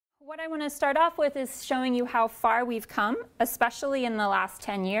What I want to start off with is showing you how far we've come, especially in the last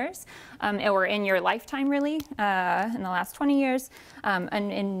 10 years, or in your lifetime really, in the last 20 years,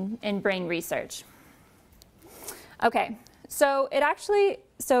 and in brain research. Okay, so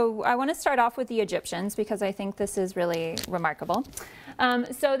I want to start off with the Egyptians because I think this is really remarkable.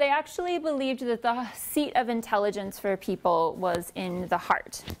 So they actually believed that the seat of intelligence for people was in the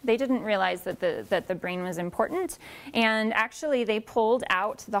heart. They didn't realize that the brain was important, and actually they pulled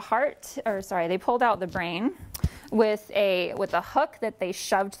out the brain with a hook that they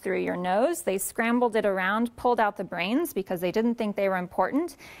shoved through your nose. They scrambled it around, pulled out the brains because they didn't think they were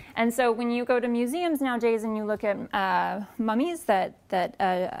important. And so when you go to museums nowadays and you look at mummies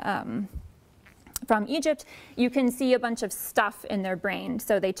from Egypt, you can see a bunch of stuff in their brain.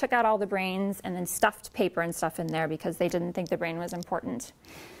 So they took out all the brains and then stuffed paper and stuff in there because they didn't think the brain was important.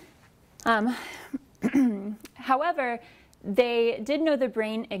 However, they did know the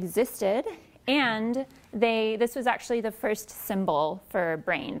brain existed, and this was actually the first symbol for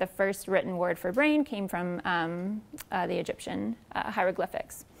brain. The first written word for brain came from the Egyptian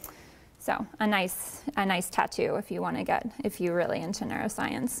hieroglyphics. So a nice tattoo if you're really into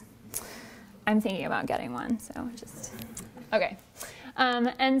neuroscience. I'm thinking about getting one, so just, okay.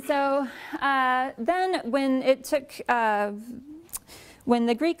 And so then when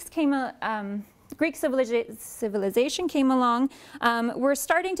the Greek civilization came along, we're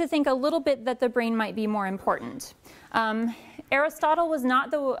starting to think a little bit that the brain might be more important. Aristotle was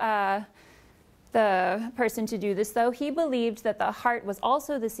not the person to do this, though. He believed that the heart was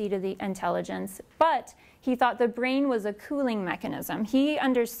also the seat of the intelligence, but he thought the brain was a cooling mechanism. He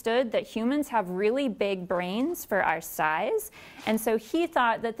understood that humans have really big brains for our size, and so he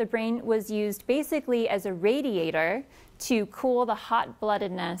thought that the brain was used basically as a radiator to cool the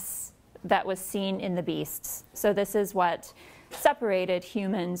hot-bloodedness that was seen in the beasts. So this is what separated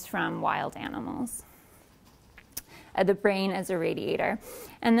humans from wild animals. The brain as a radiator.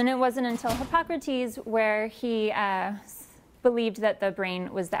 And then it wasn't until Hippocrates where he believed that the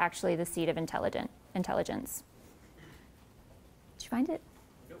brain was actually the seat of intelligence. Did you find it?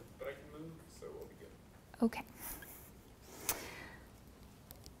 Nope, but I can move, so we'll be good. Okay.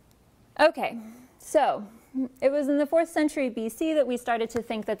 Okay, so it was in the 4th century BC that we started to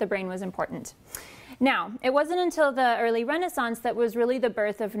think that the brain was important. Now, it wasn't until the early Renaissance that was really the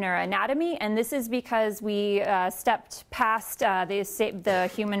birth of neuroanatomy, and this is because we stepped past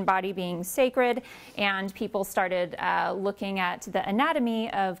the human body being sacred, and people started looking at the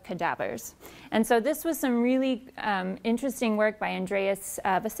anatomy of cadavers. And so this was some really interesting work by Andreas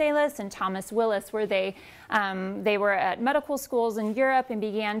Vesalius and Thomas Willis, where they were at medical schools in Europe and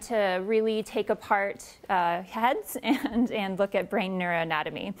began to really take apart heads and look at brain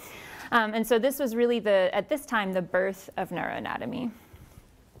neuroanatomy. And so this was really, at this time, the birth of neuroanatomy.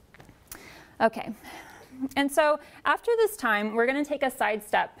 Okay, and so after this time, we're going to take a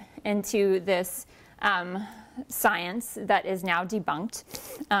sidestep into this science that is now debunked,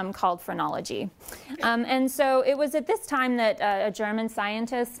 called phrenology. And so it was at this time that a German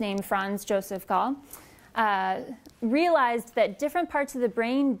scientist named Franz Joseph Gall realized that different parts of the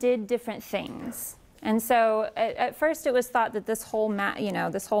brain did different things. And so at first it was thought that this whole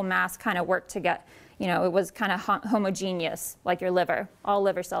mass kind of worked to get, it was kind of homogeneous, like your liver. All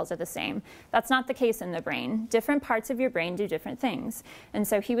liver cells are the same. That's not the case in the brain. Different parts of your brain do different things. And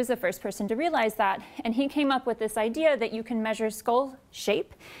so he was the first person to realize that, and he came up with this idea that you can measure skull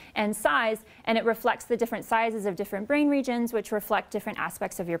shape and size, and it reflects the different sizes of different brain regions, which reflect different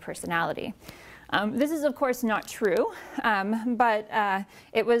aspects of your personality. This is, of course, not true, but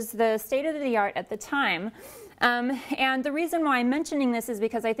it was the state of the art at the time. And the reason why I'm mentioning this is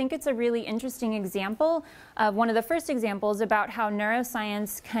because I think it's a really interesting example, one of the first examples about how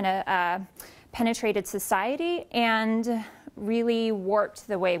neuroscience kind of penetrated society and really warped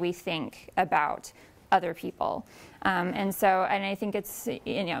the way we think about other people. And I think it's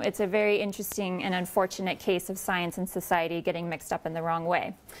a very interesting and unfortunate case of science and society getting mixed up in the wrong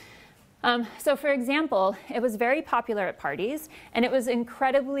way. So for example, it was very popular at parties, and it was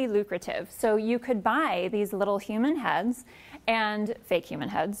incredibly lucrative. So you could buy these little human heads, and fake human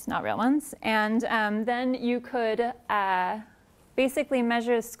heads, not real ones, and then you could basically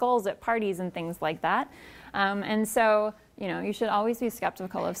measure skulls at parties and things like that. And so you should always be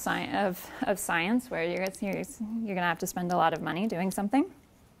skeptical of science, where you're going to have to spend a lot of money doing something.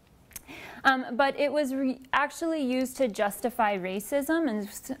 But it was actually used to justify racism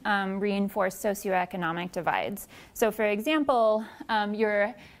and reinforce socioeconomic divides. So for example,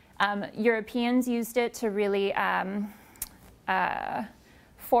 Europeans used it to really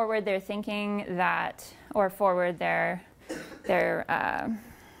forward their thinking or forward their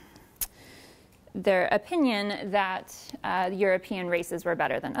their opinion that European races were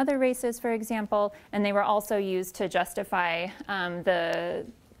better than other races, for example, and they were also used to justify the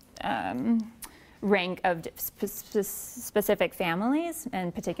rank of specific families,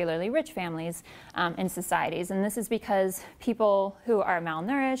 and particularly rich families in societies. And this is because people who are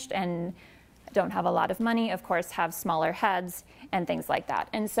malnourished and don't have a lot of money, of course, have smaller heads and things like that.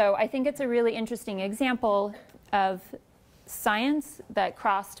 And so I think it's a really interesting example of science that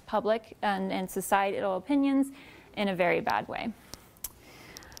crossed public and societal opinions in a very bad way.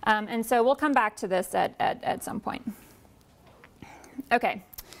 And so we'll come back to this at some point. Okay,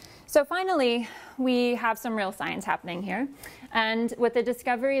 so finally, we have some real science happening here, and with the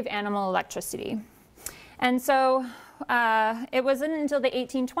discovery of animal electricity. And so it wasn't until the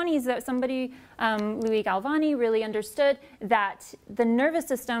 1820s that somebody, Louis Galvani, really understood that the nervous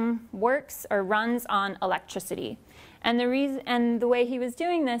system works or runs on electricity. And the way he was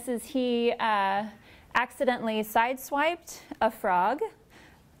doing this is he accidentally sideswiped a frog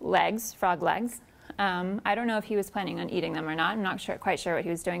legs. I don't know if he was planning on eating them or not. I'm not quite sure what he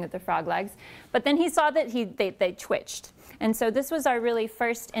was doing with the frog legs. But then he saw that they twitched. And so this was our really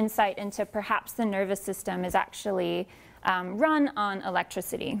first insight into perhaps the nervous system is actually run on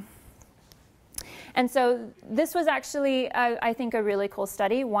electricity. And so this was actually, I think, a really cool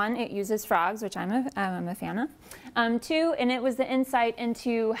study. One, it uses frogs, which I'm a fan of. Two, and it was the insight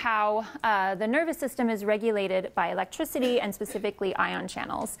into how the nervous system is regulated by electricity and specifically ion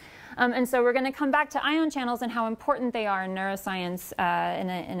channels. And so we're going to come back to ion channels and how important they are in neuroscience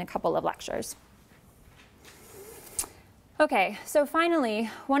in a couple of lectures. Okay, so finally,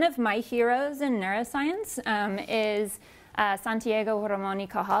 one of my heroes in neuroscience is Santiago Ramon y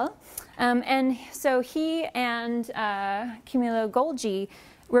Cajal. And so he and Camilo Golgi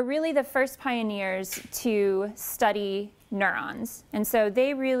were really the first pioneers to study neurons. And so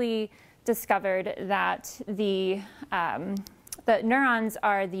they really discovered that the neurons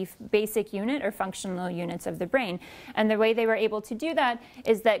are the basic unit or functional units of the brain. And the way they were able to do that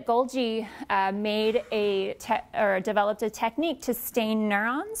is that Golgi developed a technique to stain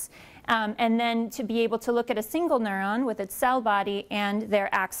neurons, and then to be able to look at a single neuron with its cell body and their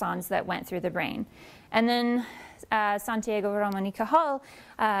axons that went through the brain. And then Santiago Ramon y Cajal,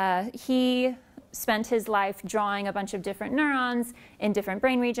 he spent his life drawing a bunch of different neurons in different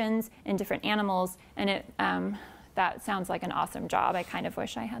brain regions, in different animals, and that sounds like an awesome job. I kind of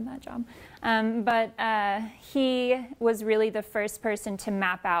wish I had that job. But he was really the first person to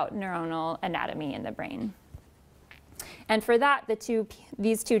map out neuronal anatomy in the brain. And for that,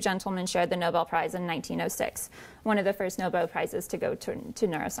 these two gentlemen shared the Nobel Prize in 1906, one of the first Nobel Prizes to go to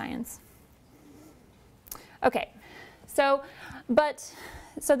neuroscience. Okay, so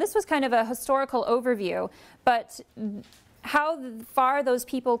this was kind of a historical overview, but how far those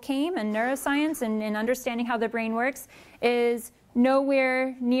people came in neuroscience and in understanding how the brain works is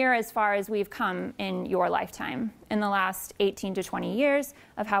nowhere near as far as we've come in your lifetime in the last 18 to 20 years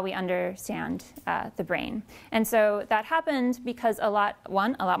of how we understand the brain. And so that happened because a lot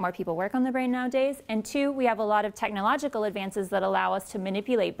more people work on the brain nowadays, and two, we have a lot of technological advances that allow us to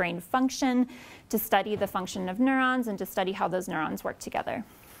manipulate brain function, to study the function of neurons, and to study how those neurons work together.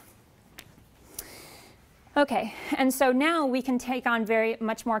 Okay, and so now we can take on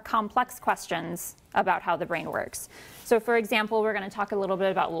much more complex questions about how the brain works. So for example, we're going to talk a little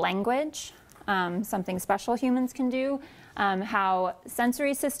bit about language, something special humans can do, how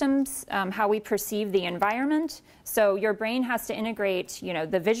sensory systems, how we perceive the environment. So your brain has to integrate,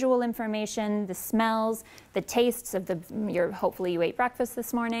 the visual information, the smells, the tastes of hopefully you ate breakfast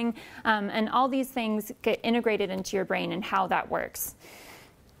this morning, and all these things get integrated into your brain and how that works.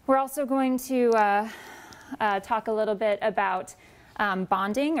 We're also going to talk a little bit about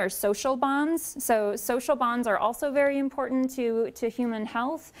bonding or social bonds. So social bonds are also very important to human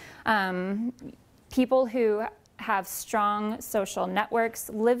health. People who have strong social networks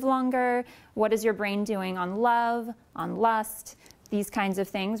live longer. What is your brain doing on love, on lust, these kinds of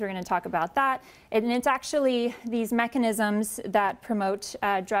things? We're going to talk about that. And it's actually these mechanisms that promote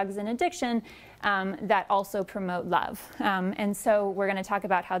drugs and addiction that also promote love. And so we're going to talk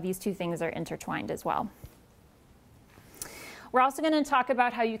about how these two things are intertwined as well. We're also going to talk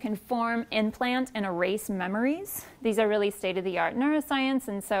about how you can form, implant, and erase memories. These are really state-of-the-art neuroscience,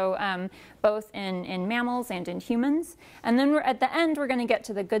 and so both in mammals and in humans. And then at the end, we're going to get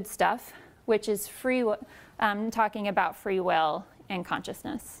to the good stuff, which is talking about free will and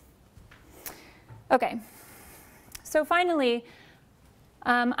consciousness. Okay, so finally,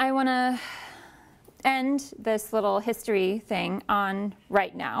 I want to end this little history thing on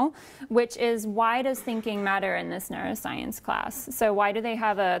right now, which is, why does thinking matter in this neuroscience class? So why do they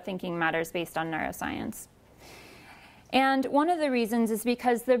have a thinking matters based on neuroscience? And one of the reasons is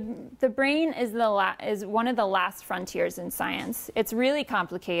because the brain is one of the last frontiers in science. It's really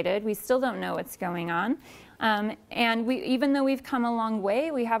complicated. We still don't know what's going on. And even though we've come a long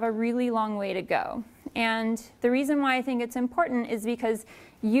way, we have a really long way to go. And the reason why I think it's important is because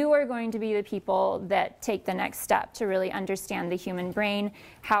you are going to be the people that take the next step to really understand the human brain,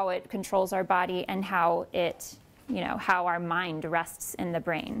 how it controls our body, and how how our mind rests in the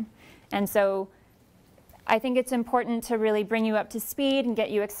brain. And so I think it's important to really bring you up to speed and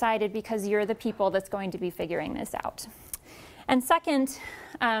get you excited, because you're the people that's going to be figuring this out. And second,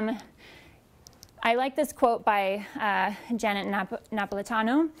 I like this quote by Janet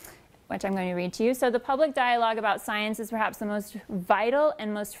Napolitano, which I'm going to read to you. So, the public dialogue about science is perhaps the most vital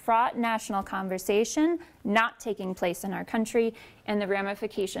and most fraught national conversation not taking place in our country, and the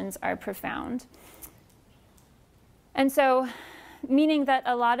ramifications are profound. And so, meaning that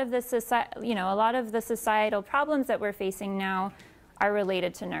a lot of the societal problems that we're facing now are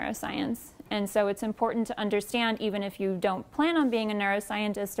related to neuroscience. And so it's important to understand, even if you don't plan on being a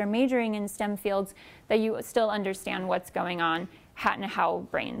neuroscientist or majoring in STEM fields, that you still understand what's going on and how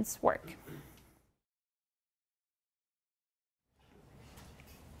brains work.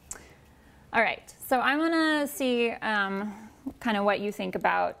 All right, so I want to see kind of what you think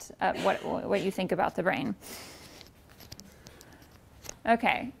about what you think about the brain.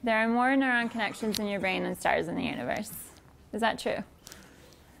 Okay, there are more neuron connections in your brain than stars in the universe. Is that true?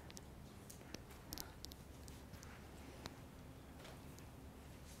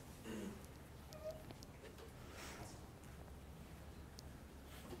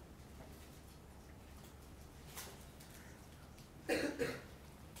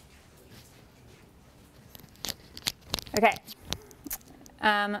 Okay.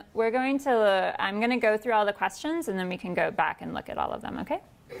 I'm going to go through all the questions, and then we can go back and look at all of them, okay?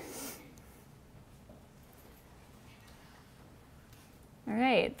 All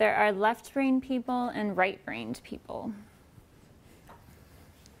right, there are left-brained people and right-brained people.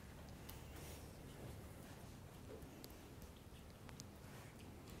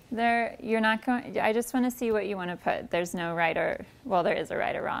 You're not going, I just want to see what you want to put. There's no right or, well, there is a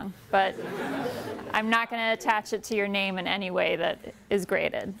right or wrong, but I'm not going to attach it to your name in any way that is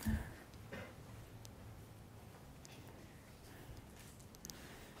graded.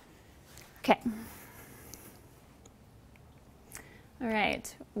 Okay. All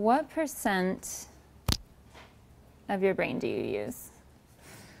right, what % of your brain do you use?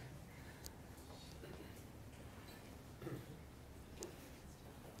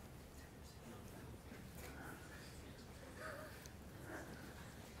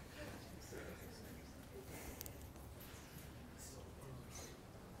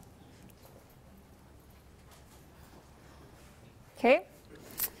 Okay.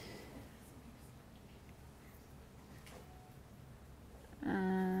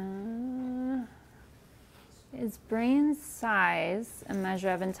 Is brain size a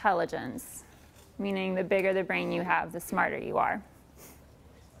measure of intelligence? Meaning the bigger the brain you have, the smarter you are.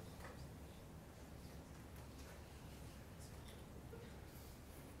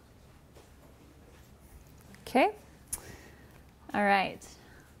 Okay. All right.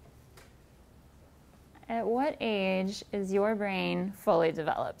 At what age is your brain fully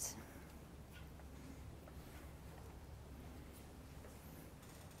developed?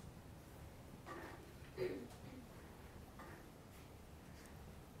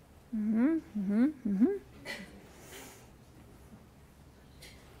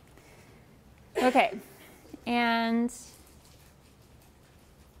 Okay, and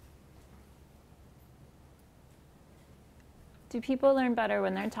do people learn better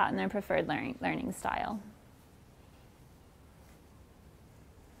when they're taught in their preferred learning style?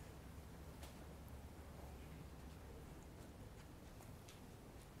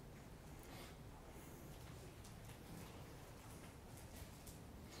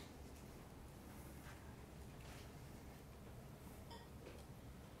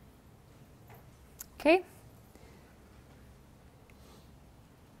 Okay.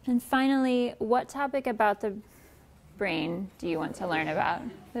 And finally, what topic about the brain do you want to learn about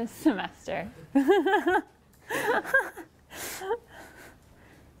this semester?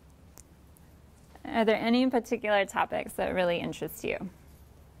 Are there any particular topics that really interest you?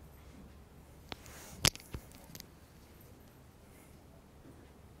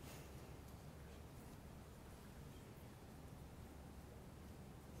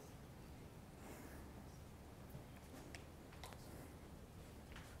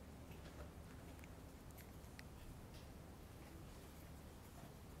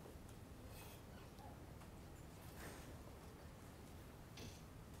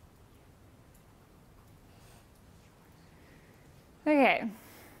 Okay.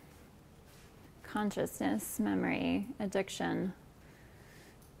 Consciousness, memory, addiction,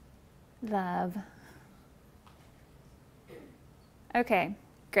 love. Okay,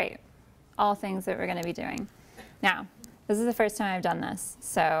 great. All things that we're going to be doing. Now, this is the first time I've done this,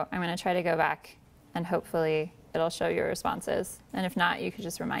 so I'm going to try to go back and hopefully it'll show your responses. And if not, you could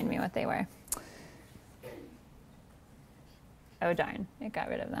just remind me what they were. Oh darn, it got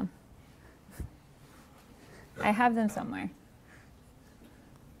rid of them. I have them somewhere.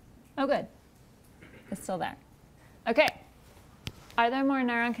 Oh good, it's still there. Okay, are there more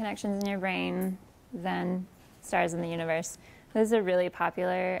neuron connections in your brain than stars in the universe? This is a really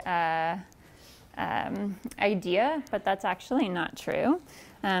popular idea, but that's actually not true.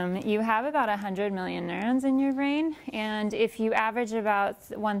 You have about 100 million neurons in your brain, and if you average about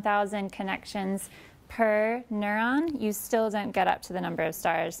 1,000 connections per neuron, you still don't get up to the number of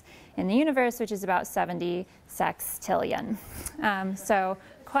stars in the universe, which is about 70 sextillion. So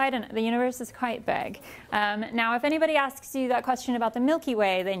the universe is quite big. Now, if anybody asks you that question about the Milky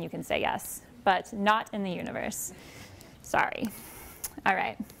Way, then you can say yes, but not in the universe. Sorry. All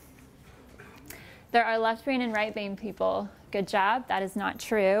right. There are left brain and right brain people. Good job. That is not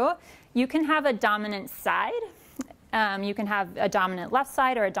true. You can have a dominant side. You can have a dominant left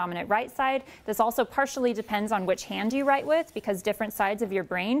side or a dominant right side. This also partially depends on which hand you write with, because different sides of your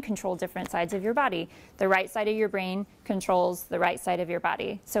brain control different sides of your body. The right side of your brain controls the right side of your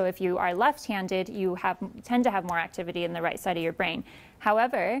body. So if you are left-handed, you tend to have more activity in the right side of your brain.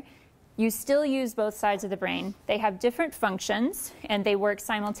 However, you still use both sides of the brain. They have different functions, and they work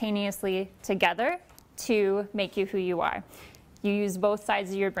simultaneously together to make you who you are. You use both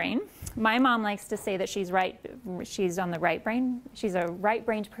sides of your brain. My mom likes to say that she's on the right brain. She's a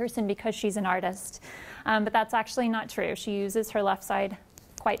right-brained person because she's an artist. But that's actually not true. She uses her left side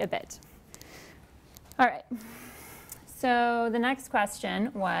quite a bit. All right. So the next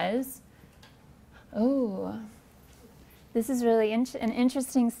question was, this is really an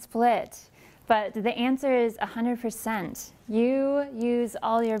interesting split. But the answer is 100%. You use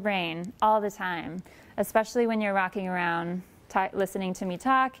all your brain all the time, especially when you're walking around listening to me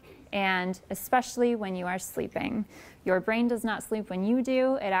talk, and especially when you are sleeping. Your brain does not sleep when you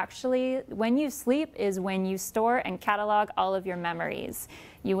do. It actually, when you sleep, is when you store and catalog all of your memories.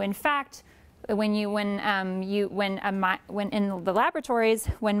 You, in fact, when in the laboratories,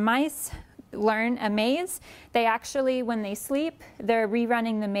 when mice learn a maze, they actually, when they sleep, they're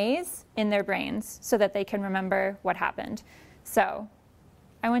rerunning the maze in their brains so that they can remember what happened. So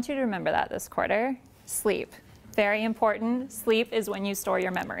I want you to remember that this quarter. Sleep. Very important. Sleep is when you store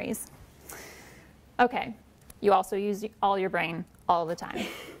your memories. Okay, you also use all your brain all the time.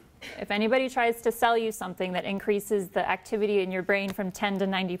 If anybody tries to sell you something that increases the activity in your brain from 10 to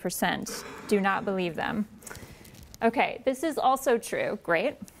 90%, do not believe them. Okay, this is also true.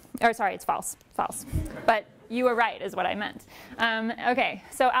 Great. Or sorry, it's false. False. But you were right is what I meant. Okay,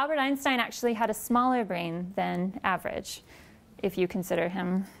 so Albert Einstein actually had a smaller brain than average, if you consider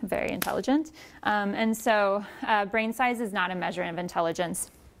him very intelligent. And so brain size is not a measure of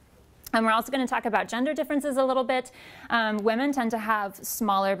intelligence. And we're also going to talk about gender differences a little bit. Women tend to have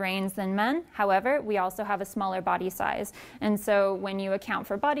smaller brains than men. However, we also have a smaller body size. And so when you account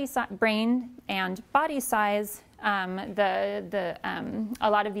for brain and body size, a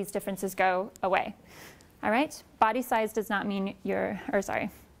lot of these differences go away. All right? Body size does not mean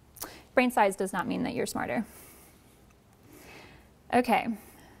brain size does not mean that you're smarter. Okay,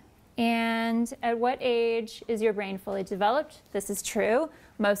 and at what age is your brain fully developed? This is true.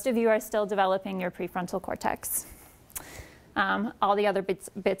 Most of you are still developing your prefrontal cortex. All the other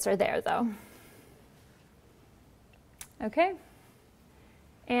bits are there, though. Okay,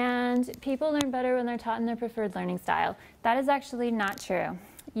 and people learn better when they're taught in their preferred learning style. That is actually not true.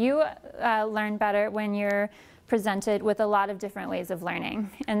 You learn better when you're presented with a lot of different ways of learning.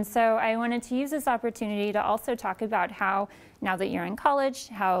 And so I wanted to use this opportunity to also talk about how, now that you're in college,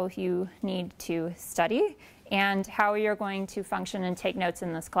 how you need to study and how you're going to function and take notes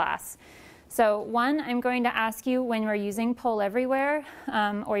in this class. So one, I'm going to ask you when we're using Poll Everywhere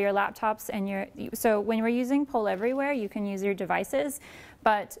or your laptops so when we're using Poll Everywhere, you can use your devices.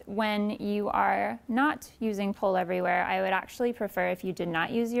 But when you are not using Poll Everywhere, I would actually prefer if you did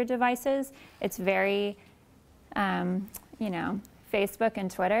not use your devices. It's very Facebook and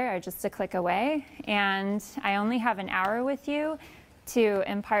Twitter are just a click away, and I only have an hour with you to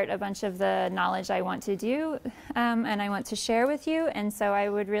impart a bunch of the knowledge I want to do and I want to share with you, and so I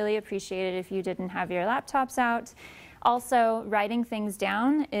would really appreciate it if you didn't have your laptops out. Also, writing things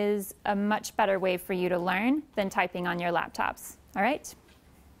down is a much better way for you to learn than typing on your laptops. All right?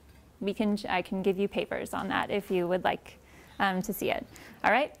 I can give you papers on that if you would like to see it.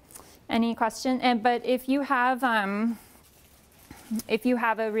 All right. Any question? But if you have a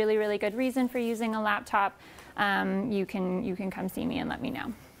really, really good reason for using a laptop, you can come see me and let me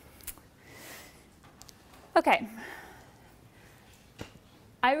know. Okay.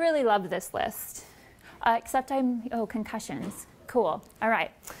 I really love this list, except concussions. Cool. All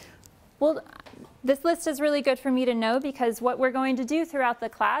right. Well, this list is really good for me to know because what we're going to do throughout the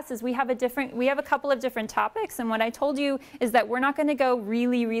class is we have a couple of different topics, and what I told you is that we're not going to go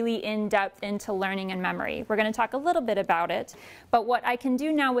really, really in-depth into learning and memory. We're going to talk a little bit about it, but what I can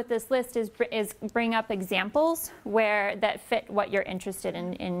do now with this list is bring up examples that fit what you're interested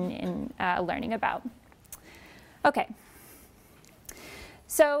in learning about. Okay.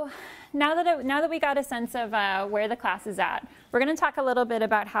 So now that we got a sense of where the class is at, we're going to talk a little bit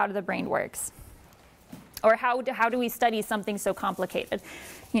about how the brain works. Or how do we study something so complicated?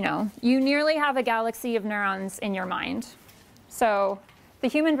 You nearly have a galaxy of neurons in your mind. So the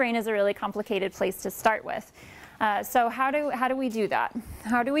human brain is a really complicated place to start with. So how do we do that?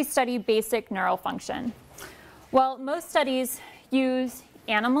 How do we study basic neural function? Well, most studies use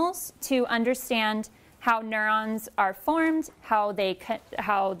animals to understand how neurons are formed, how they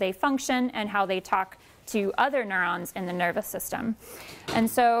function, and how they talk to other neurons in the nervous system. And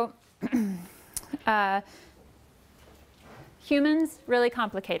so humans, really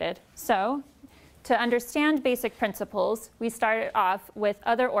complicated. So to understand basic principles, we started off with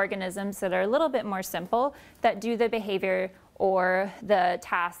other organisms that are a little bit more simple, that do the behavior or the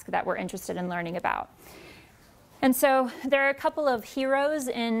task that we're interested in learning about. And so there are a couple of heroes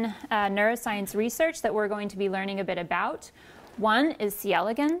in neuroscience research that we're going to be learning a bit about. One is C.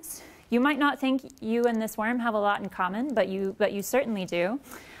 elegans. You might not think you and this worm have a lot in common, but you certainly do.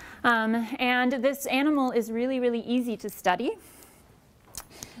 And this animal is really, really easy to study.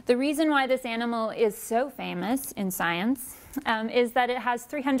 The reason why this animal is so famous in science is that it has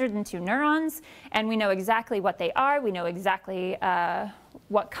 302 neurons, and we know exactly what they are. We know exactly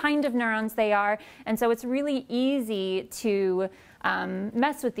what kind of neurons they are, and so it's really easy to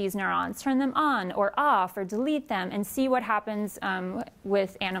mess with these neurons, turn them on or off or delete them, and see what happens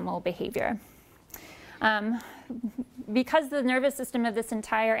with animal behavior. Because the nervous system of this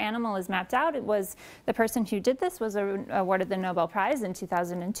entire animal is mapped out, the person who did this was awarded the Nobel Prize in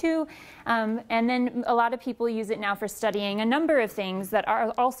 2002. And then a lot of people use it now for studying a number of things that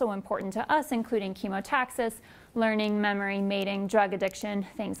are also important to us, including chemotaxis, learning, memory, mating, drug addiction,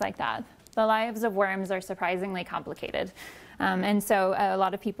 things like that. The lives of worms are surprisingly complicated. And so a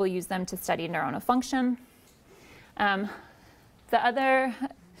lot of people use them to study neuronal function. The other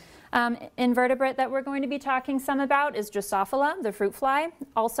invertebrate that we're going to be talking some about is Drosophila, the fruit fly,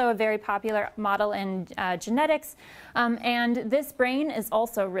 also a very popular model in genetics. And this brain is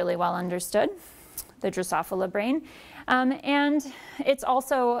also really well understood, the Drosophila brain. And it's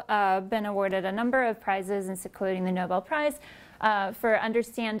also been awarded a number of prizes, including the Nobel Prize, for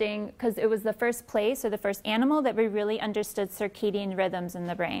understanding, because it was the first place or the first animal that we really understood circadian rhythms in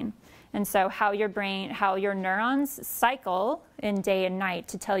the brain. And so how your neurons cycle in day and night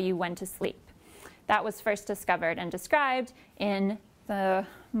to tell you when to sleep. That was first discovered and described in the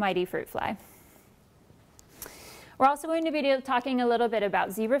mighty fruit fly. We're also going to be talking a little bit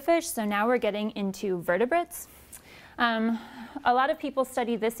about zebrafish, so now we're getting into vertebrates. A lot of people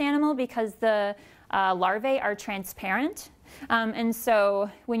study this animal because the larvae are transparent. And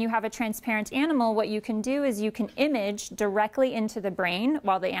so when you have a transparent animal, what you can do is you can image directly into the brain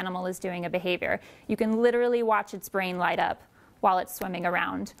while the animal is doing a behavior. You can literally watch its brain light up while it's swimming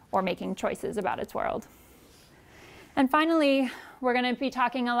around or making choices about its world. And finally, we're going to be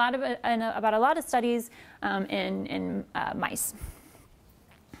talking about a lot of studies in mice.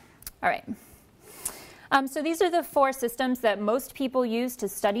 All right. So these are the 4 systems that most people use to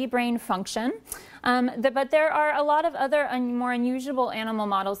study brain function. But there are a lot of other more unusual animal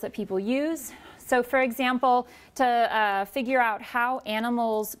models that people use. So for example, to figure out how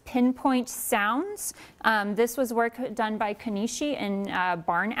animals pinpoint sounds, this was work done by Konishi in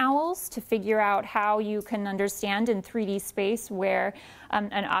barn owls to figure out how you can understand in 3D space where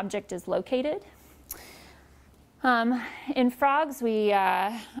an object is located. In frogs, we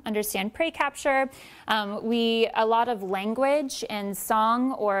understand prey capture. A lot of language and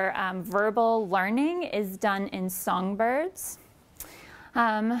song or verbal learning is done in songbirds.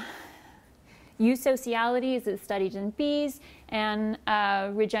 Eusociality is studied in bees, and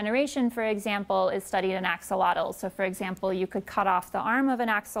regeneration, for example, is studied in axolotls. So for example, you could cut off the arm of an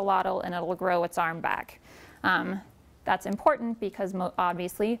axolotl and it'll grow its arm back. That's important because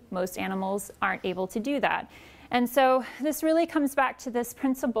obviously most animals aren't able to do that. And so this really comes back to this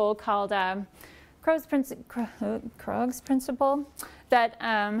principle called Krog's principle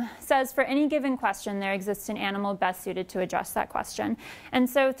that says for any given question, there exists an animal best suited to address that question. And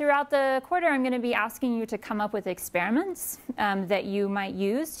so throughout the quarter, I'm going to be asking you to come up with experiments that you might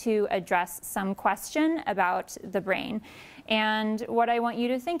use to address some question about the brain. And what I want you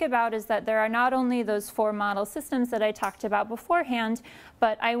to think about is that there are not only those 4 model systems that I talked about beforehand,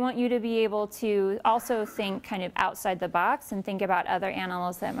 but I want you to be able to also think kind of outside the box and think about other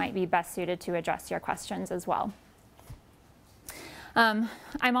animals that might be best suited to address your questions as well.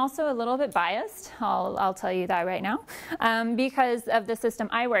 I'm also a little bit biased, I'll tell you that right now, because of the system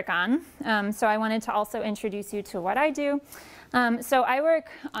I work on. So I wanted to also introduce you to what I do. So I work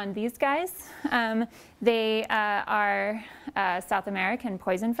on these guys. They are South American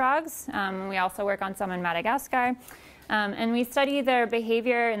poison frogs. We also work on some in Madagascar. And we study their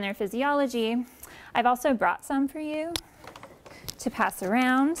behavior and their physiology. I've also brought some for you to pass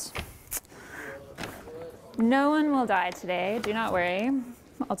around. No one will die today, do not worry.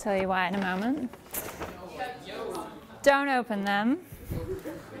 I'll tell you why in a moment. Don't open them,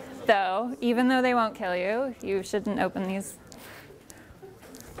 though. Even though they won't kill you, you shouldn't open these.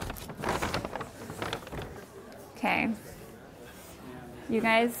 Okay. You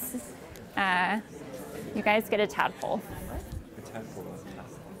guys get a tadpole.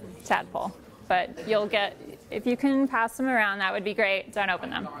 Tadpole. But you'll get, if you can pass them around, that would be great. Don't open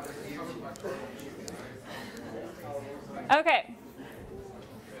them. Okay.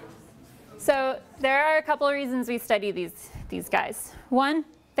 So there are a couple of reasons we study these guys. One,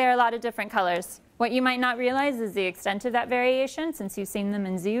 there are a lot of different colors. What you might not realize is the extent of that variation, since you've seen them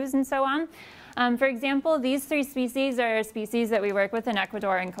in zoos and so on. For example, these 3 species are species that we work with in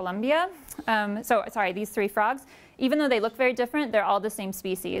Ecuador and Colombia. These 3 frogs, even though they look very different, they're all the same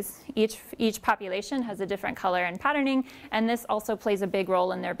species. Each population has a different color and patterning, and this also plays a big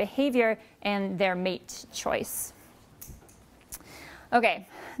role in their behavior and their mate choice. Okay,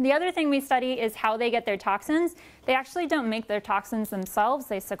 the other thing we study is how they get their toxins. They actually don't make their toxins themselves,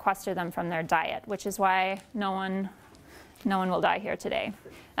 they sequester them from their diet, which is why no one will die here today.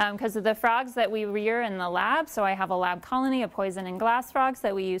 Because of the frogs that we rear in the lab, so I have a lab colony of poison and glass frogs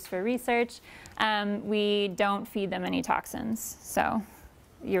that we use for research, we don't feed them any toxins, so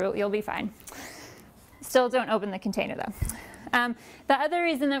you'll be fine. Still don't open the container though. The other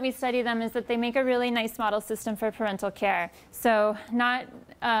reason that we study them is that they make a really nice model system for parental care. So not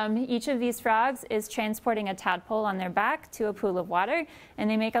each of these frogs is transporting a tadpole on their back to a pool of water, and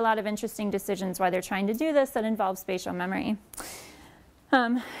they make a lot of interesting decisions while they're trying to do this that involve spatial memory.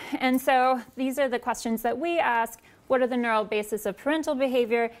 And so these are the questions that we ask. What are the neural basis of parental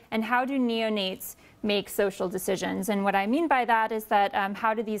behavior, and how do neonates make social decisions? And what I mean by that is that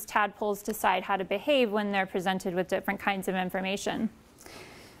how do these tadpoles decide how to behave when they're presented with different kinds of information?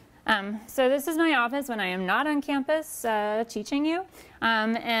 So this is my office when I am not on campus teaching you.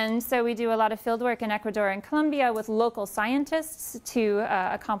 And so we do a lot of field work in Ecuador and Colombia with local scientists to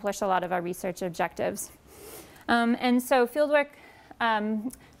accomplish a lot of our research objectives. And so fieldwork,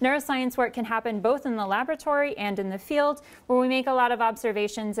 neuroscience work can happen both in the laboratory and in the field, where we make a lot of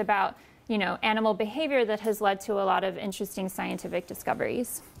observations about animal behavior that has led to a lot of interesting scientific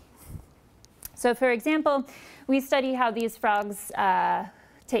discoveries. So for example, we study how these frogs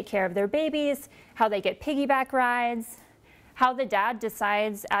take care of their babies, how they get piggyback rides, how the dad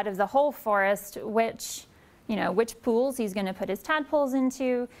decides out of the whole forest which pools he's going to put his tadpoles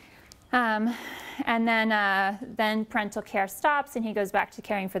into. And then parental care stops and he goes back to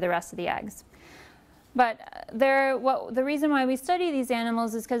caring for the rest of the eggs. But the reason why we study these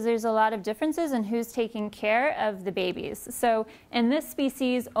animals is because there's a lot of differences in who's taking care of the babies. So in this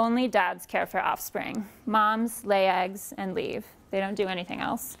species, only dads care for offspring. Moms lay eggs and leave. They don't do anything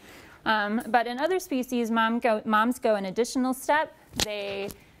else. But in other species, moms go an additional step. They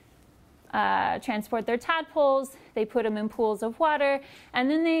transport their tadpoles, they put them in pools of water, and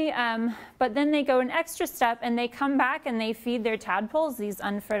then but then they go an extra step and they come back and they feed their tadpoles these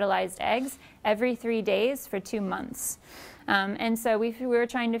unfertilized eggs every 3 days for 2 months. And so we were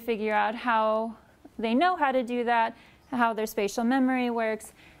trying to figure out how they know how to do that, how their spatial memory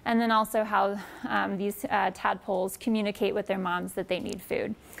works, and then also how these tadpoles communicate with their moms that they need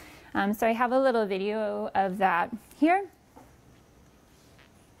food. So I have a little video of that here.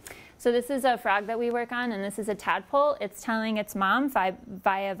 So this is a frog that we work on, and this is a tadpole. It's telling its mom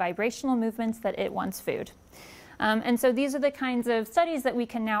via vibrational movements that it wants food. And so these are the kinds of studies that we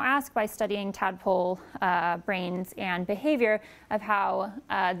can now ask by studying tadpole brains and behavior of how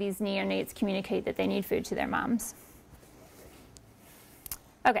these neonates communicate that they need food to their moms.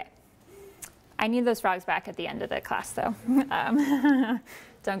 Okay. I need those frogs back at the end of the class, though.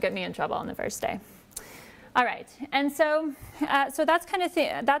 Don't get me in trouble on the first day. All right, and so that's kind of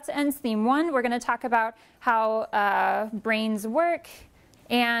that's END's theme 1. We're going to talk about how brains work,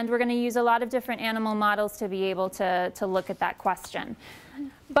 and we're going to use a lot of different animal models to be able to look at that question.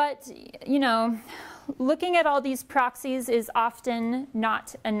 But, you know, looking at all these proxies is often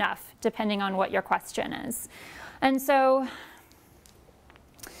not enough, depending on what your question is. And so,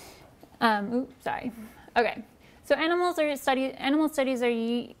 oops, sorry. Okay. So animal studies are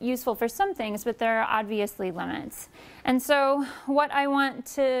useful for some things, but there are obviously limits. And so what I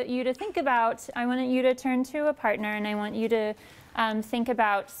want you to think about, I want you to turn to a partner, and I want you to think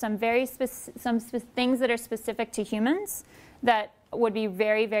about some things that are specific to humans that would be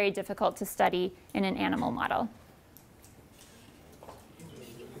very, very difficult to study in an animal model.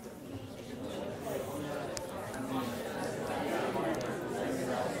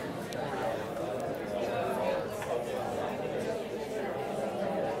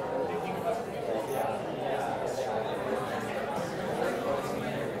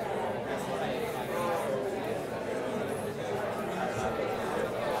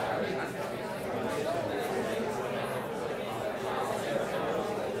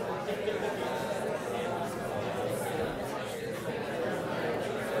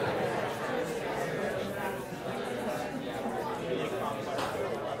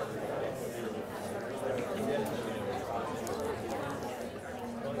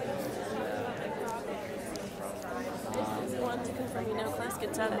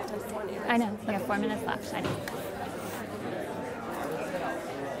 I know, we have 4 minutes left. I know.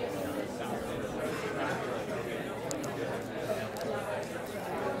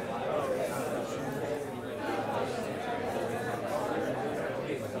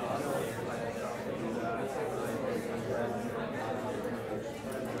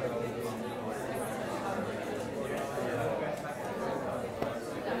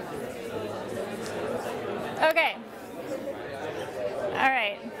 Okay. All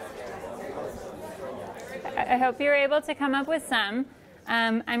right. I hope you're able to come up with some.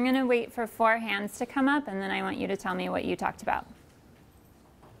 I'm going to wait for 4 hands to come up, and then I want you to tell me what you talked about.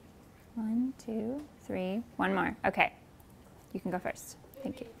 1, 2, 3, 1 more. Okay. You can go first.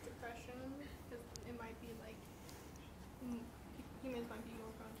 Thank you. Depression, because it might be like humans might be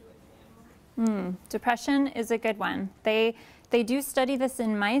more prone to it than animals. Depression is a good one. They do study this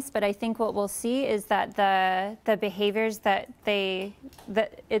in mice, but I think what we'll see is that the behaviors that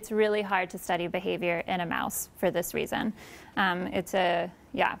it's really hard to study behavior in a mouse for this reason. Depression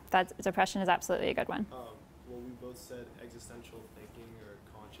is absolutely a good one. Well, we both said existential thinking or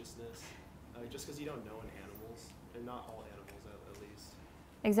consciousness, just because you don't know in animals, and not all animals at least.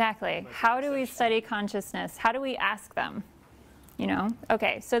 Exactly. How do we study consciousness? How do we ask them? You know?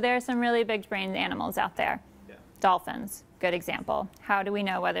 Okay, so there are some really big-brained animals out there. Yeah. Dolphins, good example. How do we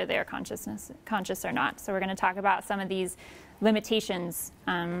know whether they're conscious or not? So we're going to talk about some of these limitations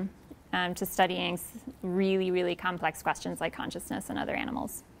to studying really, really complex questions like consciousness in other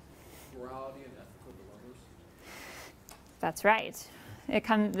animals. Morality and ethical dilemmas. That's right.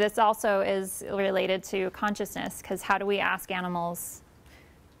 This also is related to consciousness, because how do we ask animals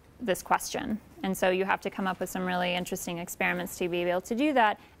this question? And so you have to come up with some really interesting experiments to be able to do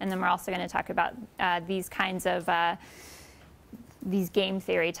that. And then we're also going to talk about these kinds of these game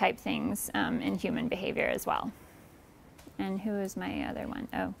theory type things in human behavior as well. And who is my other one?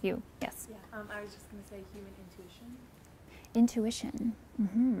 Oh, you. Yes. Yeah. I was just going to say human intuition. Intuition.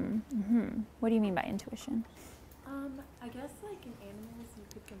 What do you mean by intuition? I guess like in animals you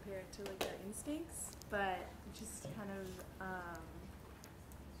could compare it to like their instincts, but just kind of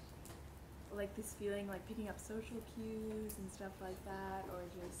like this feeling like picking up social cues and stuff like that, or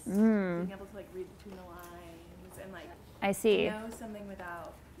just being able to like read between the lines and like I see. know something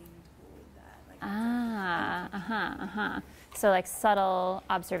without being told that. Like, So like subtle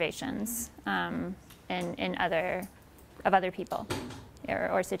observations in other people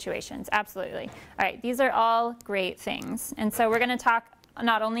or situations. Absolutely. All right, these are all great things. And so we're going to talk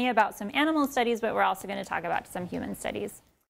not only about some animal studies, but we're also going to talk about some human studies.